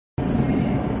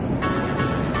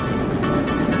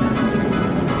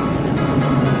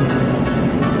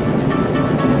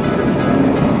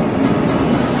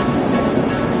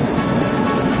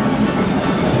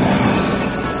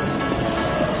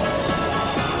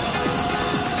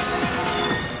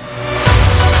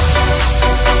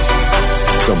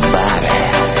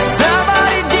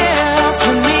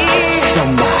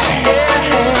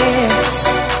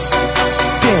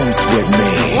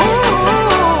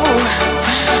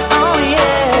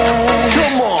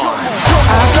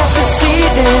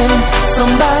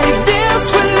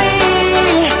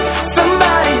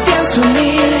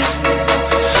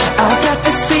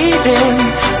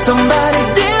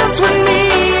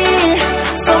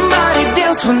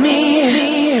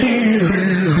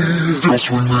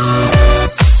dance with me.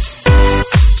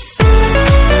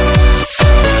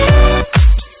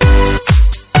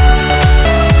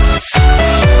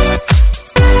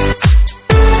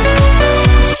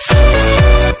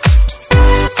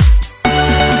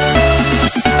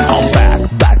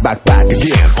 Back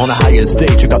again on a higher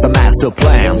stage. I got the master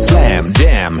plan. Slam,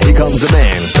 jam, here comes the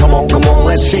man. Come on,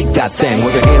 let's shake that thing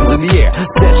with your hands in the air.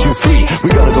 Set you free. We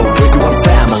gotta go crazy, one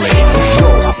family. Go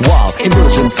wild,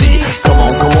 emergency. Come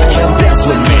on, and dance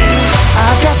with me. I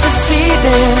got this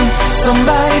feeling.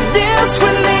 Somebody dance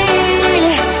with me.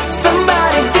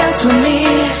 Somebody dance with me.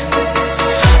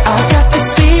 I got this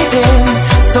feeling.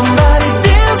 Somebody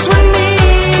dance with me.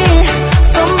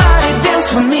 Somebody dance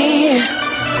with me.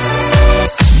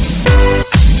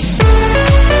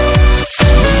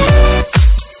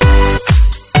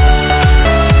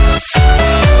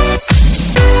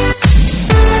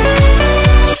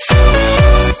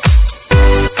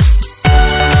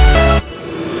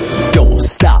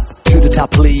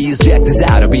 Please check this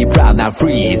out, I'll be proud, now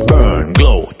freeze, burn,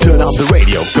 glow, turn up the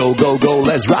radio, go,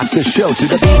 let's rock the show, to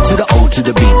the beat, to the O, to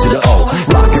the beat, to the O,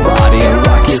 rock your body and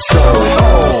rock your soul.